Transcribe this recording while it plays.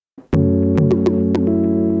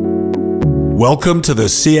Welcome to the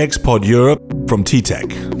CX Pod Europe from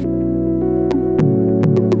TTEC.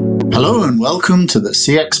 Hello and welcome to the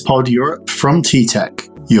CX Pod Europe from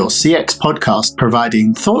TTEC, your CX podcast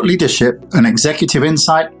providing thought leadership and executive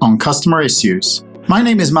insight on customer issues. My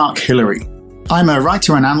name is Mark Hillary. I'm a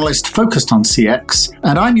writer and analyst focused on CX,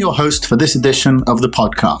 and I'm your host for this edition of the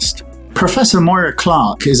podcast. Professor Moira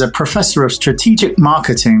Clark is a professor of strategic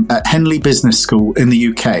marketing at Henley Business School in the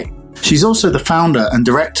UK. She's also the founder and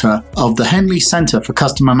director of the Henley Centre for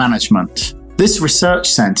Customer Management. This research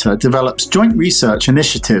centre develops joint research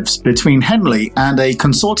initiatives between Henley and a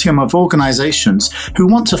consortium of organisations who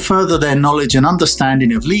want to further their knowledge and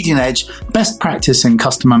understanding of leading-edge best practice in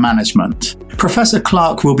customer management. Professor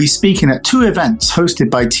Clark will be speaking at two events hosted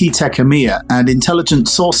by TTEC EMEA and Intelligent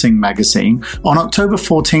Sourcing magazine on October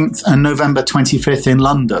 14th and November 25th in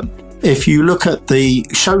London. If you look at the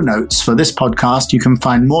show notes for this podcast, you can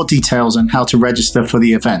find more details on how to register for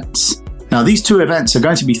the events. Now, these two events are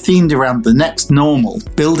going to be themed around the next normal,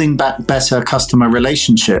 building back better customer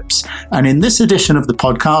relationships. And in this edition of the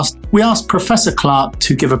podcast, we asked Professor Clark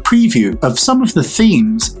to give a preview of some of the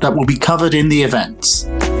themes that will be covered in the events.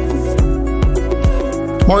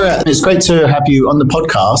 Moira, it's great to have you on the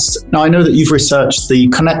podcast. Now, I know that you've researched the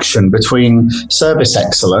connection between service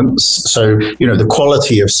excellence, so, the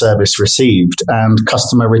quality of service received, and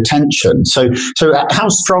customer retention. So how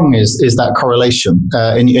strong is that correlation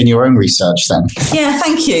in your own research then? Yeah,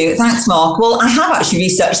 thank you. Thanks, Mark. Well, I have actually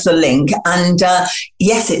researched the link, and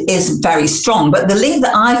yes, it is very strong. But the link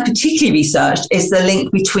that I've particularly researched is the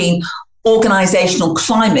link between organizational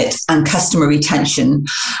climate and customer retention.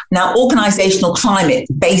 Now, organizational climate,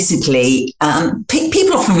 basically,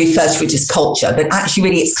 people often refer to it as culture, but actually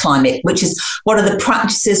really it's climate, which is what are the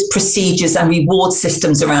practices, procedures and reward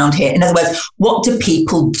systems around here? In other words, what do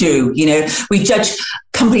people do? We judge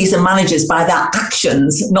companies and managers by their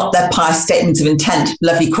actions, not their pious statements of intent.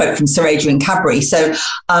 Lovely quote from Sir Adrian Cadbury. So,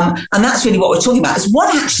 and that's really what we're talking about, is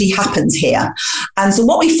what actually happens here. And so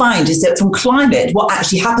what we find is that from climate, what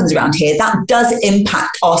actually happens around here, that does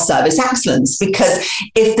impact our service excellence, because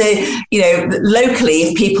locally,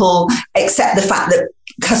 if people accept the fact that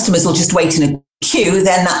customers will just wait in a queue,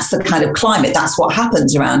 then that's the kind of climate. That's what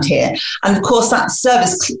happens around here. And of course, that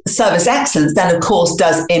service excellence then, of course,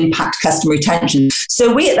 does impact customer retention.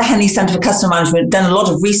 So we at the Henley Centre for Customer Management have done a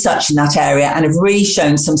lot of research in that area and have really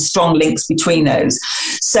shown some strong links between those.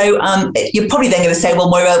 So you're probably then going to say, well,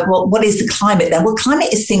 Moira, what is the climate then? Well,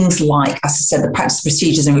 climate is things like, as I said, the practice,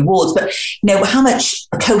 procedures and rewards, but how much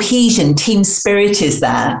cohesion, team spirit is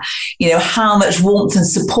there? How much warmth and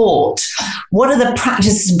support? What are the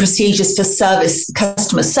practices and procedures for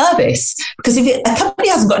customer service? Because if a company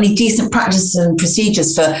hasn't got any decent practices and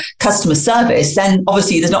procedures for customer service, then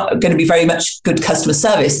obviously there's not going to be very much good customer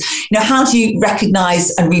service. How do you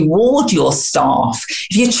recognize and reward your staff?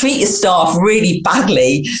 If you treat your staff really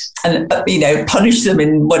badly and, punish them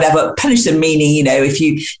in whatever, punish them meaning, if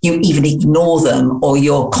you even ignore them, or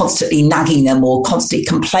you're constantly nagging them or constantly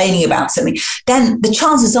complaining about something, then the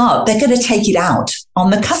chances are they're going to take it out on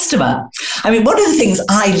the customer. I mean, one of the things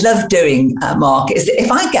I love doing, Mark, is that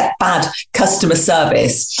if I get bad customer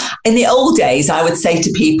service, in the old days, I would say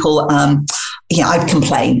to people, I'd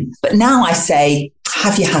complain. But now I say,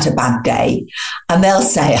 have you had a bad day? And they'll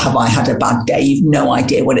say, have I had a bad day? You've no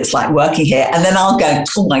idea what it's like working here. And then I'll go,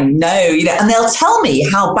 oh, I know, and they'll tell me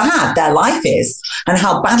how bad their life is and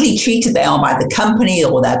how badly treated they are by the company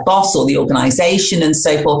or their boss or the organization and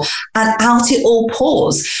so forth. And out it all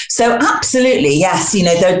pours. So absolutely, yes,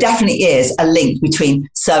 there definitely is a link between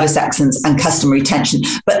service excellence and customer retention.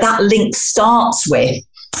 But that link starts with,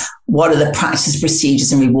 what are the practices,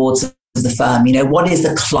 procedures and rewards of the firm? What is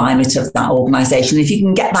the climate of that organization? If you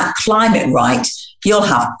can get that climate right, you'll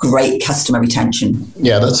have great customer retention.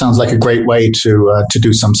 Yeah, that sounds like a great way to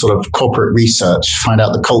do some sort of corporate research, find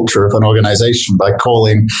out the culture of an organization by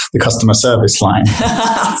calling the customer service line.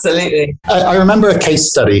 Absolutely. I remember a case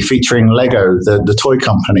study featuring Lego, the toy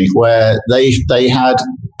company, where they had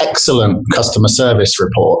excellent customer service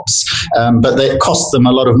reports, but it cost them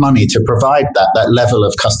a lot of money to provide that level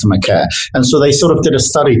of customer care. And so they sort of did a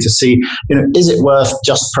study to see, is it worth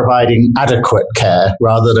just providing adequate care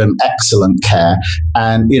rather than excellent care?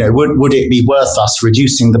 And, would it be worth us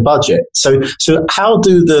reducing the budget? So how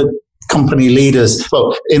do the company leaders,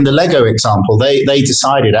 well, in the Lego example, they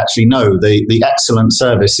decided actually, no, the excellent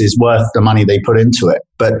service is worth the money they put into it.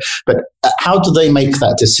 But how do they make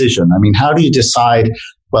that decision? I mean, how do you decide,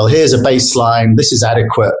 well, here's a baseline, this is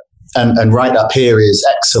adequate, and right up here is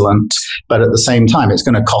excellent, but at the same time, it's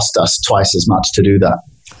going to cost us twice as much to do that?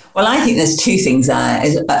 Well, I think there's two things there.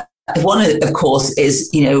 One, of course, is,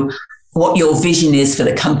 what your vision is for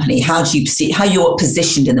the company. How do you see how you're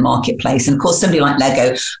positioned in the marketplace? And of course, somebody like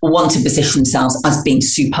Lego will want to position themselves as being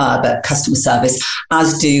superb at customer service,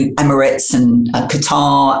 as do Emirates and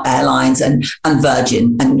Qatar Airlines and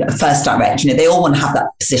Virgin and First Direct. They all want to have that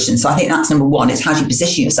position. So I think that's number one, is how do you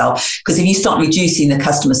position yourself? Because if you start reducing the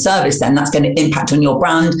customer service, then that's going to impact on your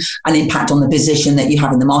brand and impact on the position that you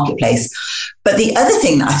have in the marketplace. But the other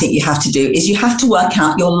thing that I think you have to do is you have to work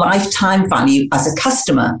out your lifetime value as a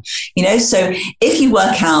customer. So if you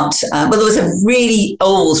work out, there was a really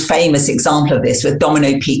old famous example of this with Domino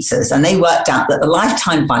Pizzas, and they worked out that the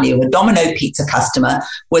lifetime value of a Domino Pizza customer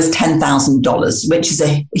was $10,000, which is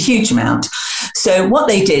a huge amount. So what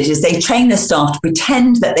they did is they trained their staff to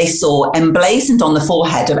pretend that they saw emblazoned on the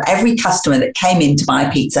forehead of every customer that came in to buy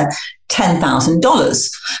a pizza $10,000.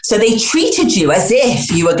 So they treated you as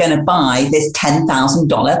if you were going to buy this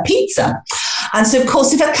 $10,000 pizza. And so, of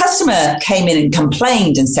course, if a customer came in and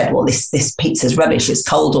complained and said, well, this pizza's rubbish, it's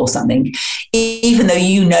cold or something, even though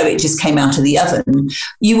it just came out of the oven,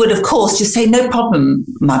 you would, of course, just say, no problem,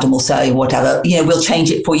 madam or sir, or whatever, we'll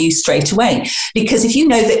change it for you straight away. Because if you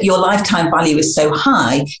know that your lifetime value is so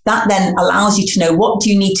high, that then allows you to know what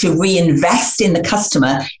do you need to reinvest in the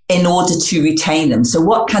customer in order to retain them. So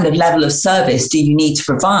what kind of level of service do you need to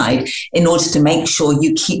provide in order to make sure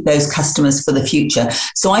you keep those customers for the future?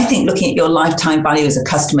 So I think looking at your lifetime value as a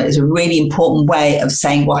customer is a really important way of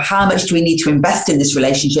saying, well, how much do we need to invest in this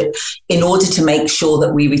relationship in order to make sure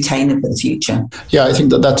that we retain them for the future? Yeah, I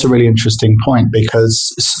think that's a really interesting point,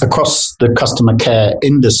 because across the customer care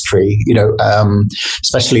industry,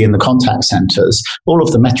 especially in the contact centers, all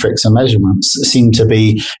of the metrics and measurements seem to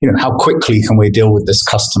be, how quickly can we deal with this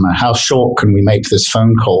customer? How short can we make this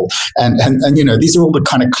phone call? And these are all the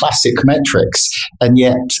kind of classic metrics. And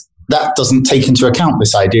yet that doesn't take into account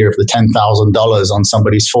this idea of the $10,000 on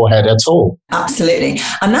somebody's forehead at all. Absolutely.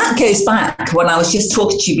 And that goes back when I was just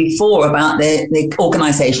talking to you before about the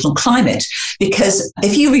organizational climate. Because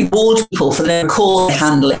if you reward people for the call they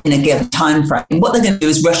handle in a given time frame, what they're going to do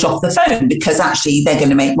is rush off the phone, because actually they're going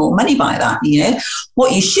to make more money by that.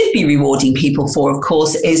 What you should be rewarding people for, of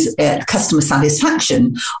course, is customer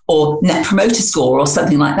satisfaction or net promoter score or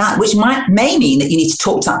something like that, which may mean that you need to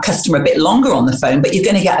talk to that customer a bit longer on the phone, but you're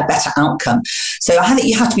going to get a better outcome. So I think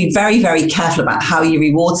you have to be very, very careful about how you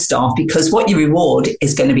reward staff, because what you reward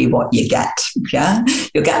is going to be what you get. Yeah,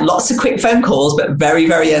 you'll get lots of quick phone calls, but very,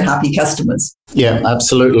 very unhappy customers. Yeah,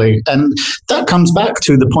 absolutely. And that comes back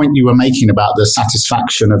to the point you were making about the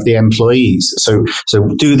satisfaction of the employees. So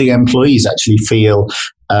do the employees actually feel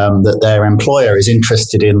that their employer is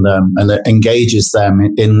interested in them and that engages them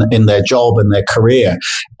in their job and their career?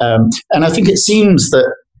 And I think it seems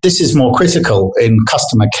that this is more critical in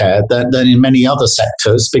customer care than in many other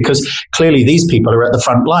sectors, because clearly these people are at the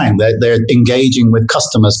front line. They're engaging with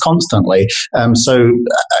customers constantly. So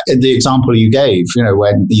the example you gave,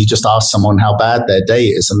 when you just asked someone how bad their day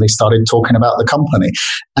is and they started talking about the company.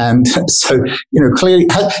 And so, clearly,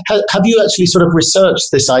 have you actually sort of researched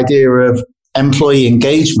this idea of employee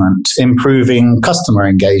engagement improving customer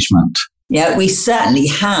engagement? Yeah, we certainly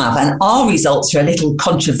have. And our results are a little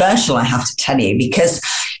controversial, I have to tell you, because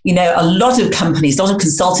a lot of companies, a lot of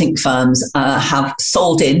consulting firms have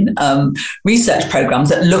sold in research programs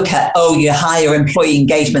that look at, you higher employee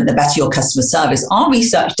engagement, the better your customer service. Our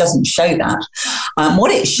research doesn't show that. What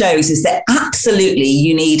it shows is that absolutely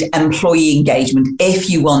you need employee engagement if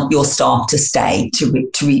you want your staff to stay, to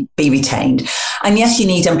be retained. And yes, you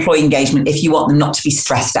need employee engagement if you want them not to be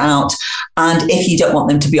stressed out and if you don't want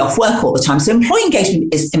them to be off work all the time. So employee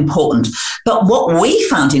engagement is important. But what we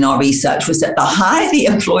found in our research was that the higher the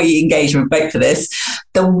employee engagement rate for this,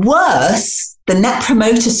 the worse the net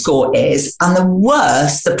promoter score is, and the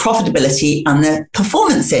worse the profitability and the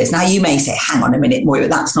performance is. Now, you may say, hang on a minute, Moira,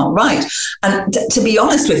 that's not right. And to be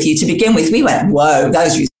honest with you, to begin with, we went, whoa,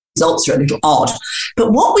 those results are a little odd.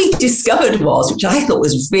 But what we discovered was, which I thought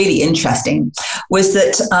was really interesting, was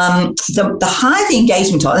that the higher the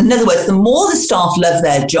engagement are, in other words, the more the staff love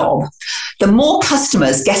their job, the more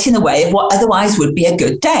customers get in the way of what otherwise would be a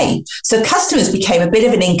good day. So customers became a bit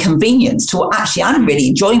of an inconvenience to what actually I'm really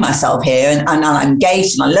enjoying myself here and I'm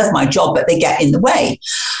engaged and I love my job, but they get in the way.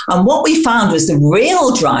 And what we found was the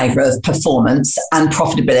real driver of performance and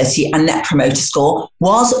profitability and net promoter score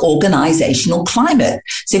was organizational climate.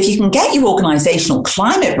 So if you can get your organizational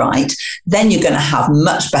climate right, then you're going to have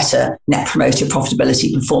much better net promoter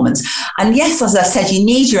profitability performance. And yes, as I said, you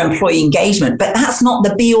need your employee engagement, but that's not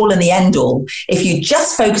the be all and the end all. level, if you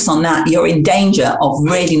just focus on that, you're in danger of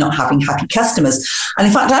really not having happy customers. And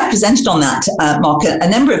in fact, I've presented on that, Mark, a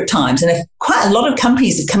number of times. And quite a lot of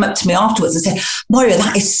companies have come up to me afterwards and said, Moira,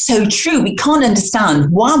 that is so true. We can't understand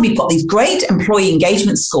why we've got these great employee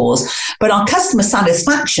engagement scores, but our customer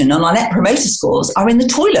satisfaction and our net promoter scores are in the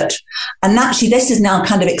toilet. And actually, this is now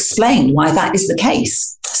kind of explained why that is the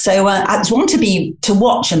case. So it's one to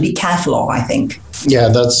watch and be careful of, I think. Yeah,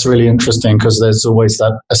 that's really interesting, because there's always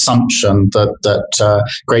that assumption that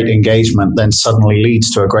great engagement then suddenly leads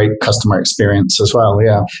to a great customer experience as well.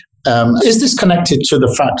 Yeah. Is this connected to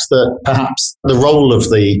the fact that perhaps the role of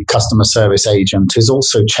the customer service agent is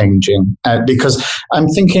also changing? Because I'm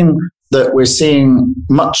thinking that we're seeing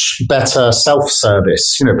much better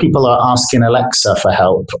self-service. People are asking Alexa for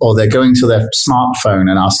help, or they're going to their smartphone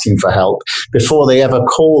and asking for help before they ever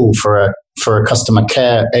call for a customer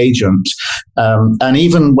care agent. And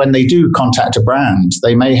even when they do contact a brand,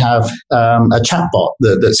 they may have a chatbot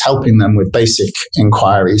that's helping them with basic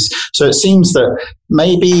inquiries. So it seems that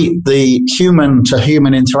maybe the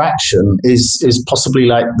human-to-human interaction is possibly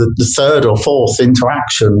like the third or fourth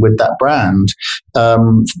interaction with that brand,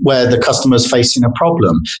 where the customer's facing a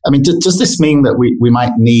problem. I mean, does this mean that we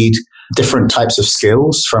might need different types of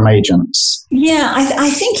skills from agents? Yeah, I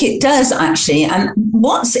think it does, actually. And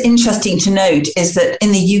what's interesting to note is that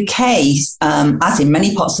in the UK, as in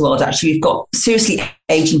many parts of the world, actually, we've got seriously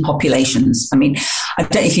aging populations. I mean, I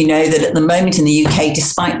don't know if you know that at the moment in the UK,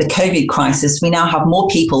 despite the COVID crisis, we now have more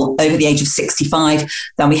people over the age of 65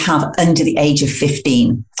 than we have under the age of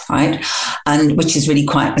 15. Right. And which is really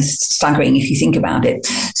quite staggering if you think about it.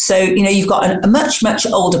 So, you've got a much, much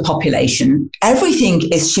older population. Everything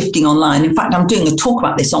is shifting online. In fact, I'm doing a talk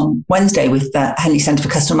about this on Wednesday with the Henley Centre for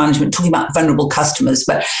Customer Management, talking about vulnerable customers,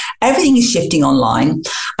 but everything is shifting online.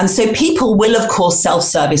 And so people will, of course,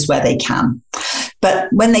 self-service where they can. But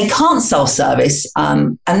when they can't self-service,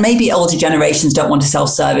 and maybe older generations don't want to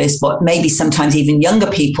self-service, but maybe sometimes even younger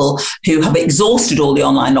people who have exhausted all the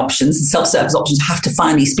online options and self-service options have to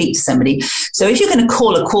finally speak to somebody. So if you're going to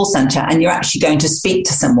call a call center and you're actually going to speak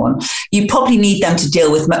to someone, you probably need them to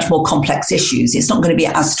deal with much more complex issues. It's not going to be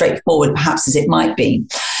as straightforward perhaps as it might be.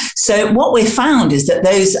 So what we've found is that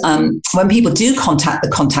those, when people do contact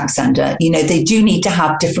the contact center, they do need to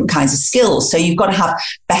have different kinds of skills. So you've got to have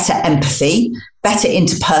better empathy, better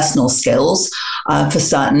interpersonal skills for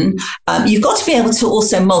certain. You've got to be able to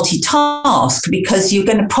also multitask, because you're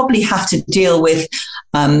going to probably have to deal with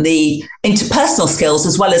the interpersonal skills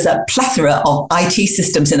as well as a plethora of IT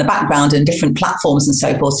systems in the background and different platforms and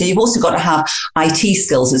so forth. So you've also got to have IT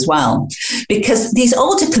skills as well, because these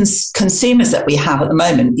older consumers that we have at the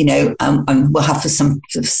moment, and we'll have for some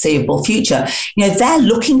foreseeable future, they're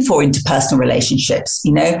looking for interpersonal relationships.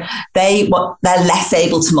 They're less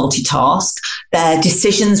able to multitask. Their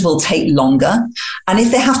decisions will take longer. And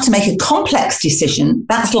if they have to make a complex decision,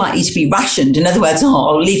 that's likely to be rationed. In other words,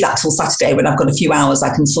 I'll leave that till Saturday when I've got a few hours,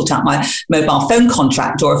 I can sort out my mobile phone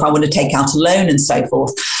contract, or if I want to take out a loan and so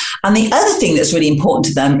forth. And the other thing that's really important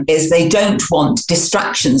to them is they don't want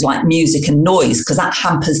distractions like music and noise, because that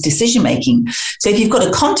hampers decision making. So if you've got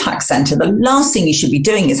a contact center, the last thing you should be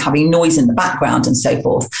doing is having noise in the background and so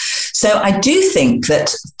forth. So I do think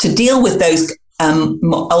that to deal with those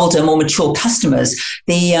older, more mature customers,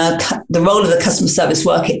 the role of the customer service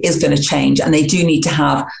worker is going to change, and they do need to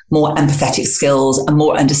have more empathetic skills and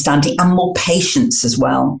more understanding and more patience as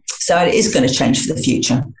well. So it is going to change for the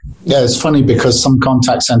future. Yeah, it's funny because some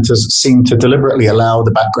contact centers seem to deliberately allow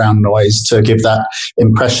the background noise to give that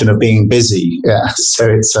impression of being busy. Yeah,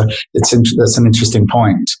 so that's an interesting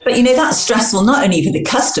point. But that's stressful not only for the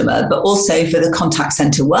customer but also for the contact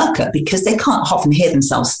center worker, because they can't often hear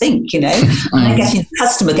themselves think. And they're getting the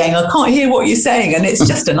customer going, "I can't hear what you're saying," and it's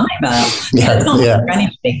just a nightmare. It's not for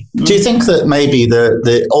anything. Do you think that maybe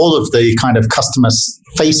the all of the kind of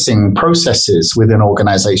customer-facing processes within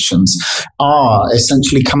organizations are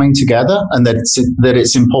essentially coming together, and that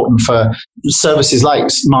it's important for services like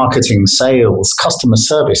marketing, sales, customer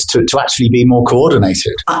service to actually be more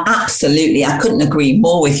coordinated? Absolutely. I couldn't agree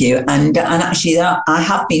more with you. And actually, I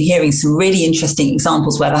have been hearing some really interesting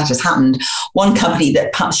examples where that has happened. One company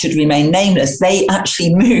that perhaps should remain nameless, they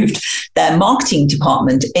actually moved their marketing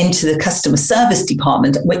department into the customer service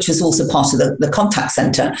department, which was also part of the contact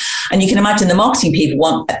center. And you can imagine the marketing people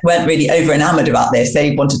weren't really over enamored about this.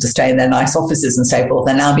 They wanted to stay in their nice offices and so forth.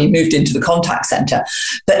 They're now being moved into the contact center.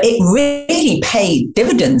 But it really paid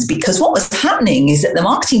dividends, because what was happening is that the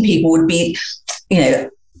marketing people would be,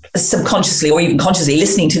 subconsciously or even consciously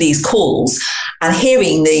listening to these calls and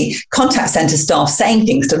hearing the contact center staff saying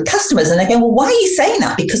things to the customers, and they go, well, why are you saying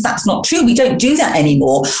that? Because that's not true. We don't do that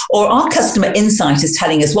anymore. Or our customer insight is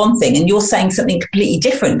telling us one thing and you're saying something completely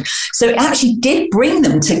different. So it actually did bring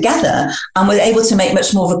them together and were able to make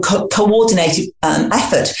much more of a coordinated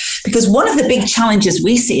effort. Because one of the big challenges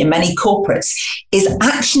we see in many corporates is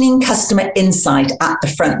actioning customer insight at the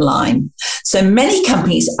front line. So many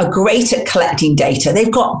companies are great at collecting data.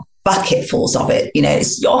 They've got bucketfuls of it.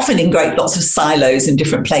 It's often in lots of silos in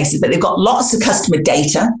different places, but they've got lots of customer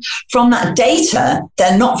data. From that data,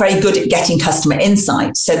 they're not very good at getting customer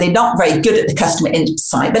insight. So they're not very good at the customer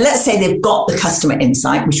insight. But let's say they've got the customer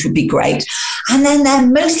insight, which would be great. And then they're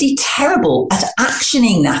mostly terrible at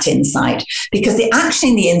actioning that insight, because the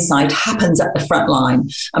actioning the insight happens at the front line.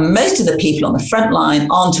 And most of the people on the front line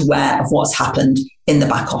aren't aware of what's happened in the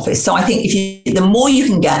back office. So I think the more you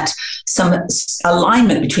can get some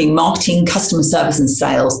alignment between marketing, customer service and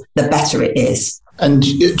sales, the better it is. And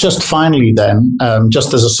just finally then,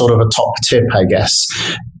 just as a sort of a top tip, I guess,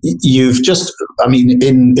 you've just,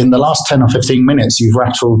 in the last 10 or 15 minutes, you've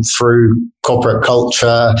rattled through corporate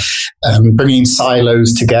culture, bringing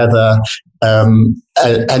silos together, and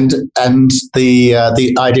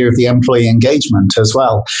the idea of the employee engagement as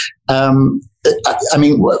well.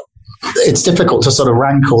 It's difficult to sort of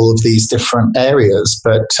rank all of these different areas,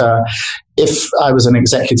 but if I was an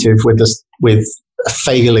executive with a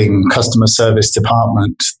failing customer service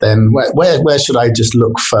department, then where should I just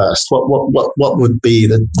look first? What would be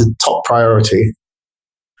the top priority?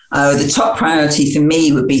 The top priority for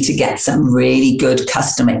me would be to get some really good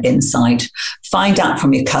customer insight. Find out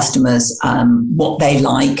from your customers what they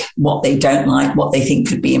like, what they don't like, what they think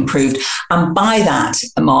could be improved. And by that,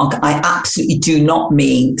 Mark, I absolutely do not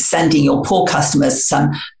mean sending your poor customers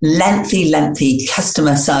some lengthy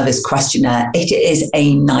customer service questionnaire. It is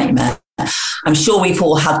a nightmare. I'm sure we've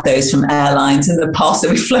all had those from airlines in the past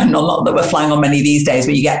that we've flown on, not that we're flying on many these days,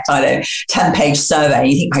 where you get, 10-page survey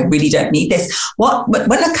and you think, I really don't need this.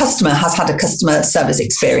 When a customer has had a customer service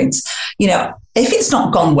experience, if it's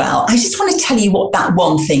not gone well, I just want to tell you what that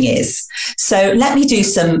one thing is. So let me do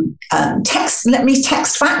some text. Let me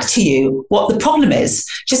text back to you what the problem is.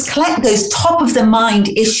 Just collect those top of the mind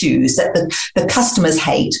issues that the customers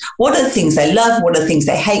hate. What are the things they love? What are the things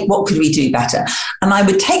they hate? What could we do better? And I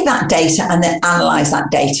would take that data and then analyze that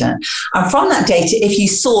data. And from that data, if you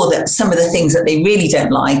saw that some of the things that they really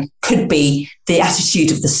don't like could be the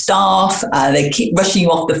attitude of the staff, they keep rushing you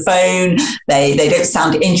off the phone, they don't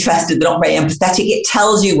sound interested, they're not very empathetic, it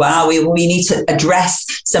tells you, wow, we need to address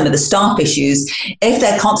some of the staff issues. If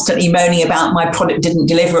they're constantly moaning about my product didn't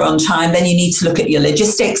deliver on time, then you need to look at your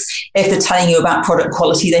logistics. If they're telling you about product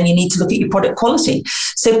quality, then you need to look at your product quality.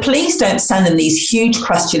 So please don't send them these huge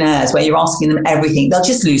questionnaires where you're asking them everything. They'll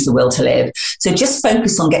just lose the will to live. So just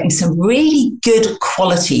focus on getting some really good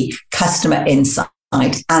quality customer insight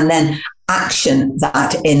and then action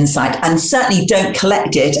that insight, and certainly don't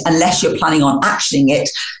collect it unless you're planning on actioning it,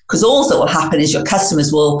 because all that will happen is your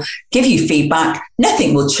customers will give you feedback,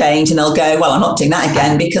 nothing will change, and they'll go, well, I'm not doing that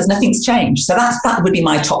again because nothing's changed. So that would be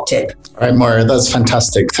my top tip. All right, Moira, that's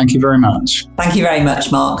fantastic. Thank you very much. Thank you very much,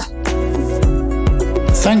 Mark.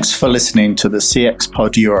 Thanks for listening to the CX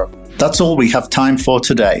Pod Europe. That's all we have time for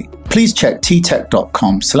today. Please check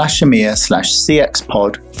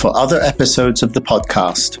ttech.com/EMEA/CXPod for other episodes of the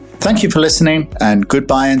podcast. Thank you for listening, and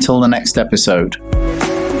goodbye until the next episode.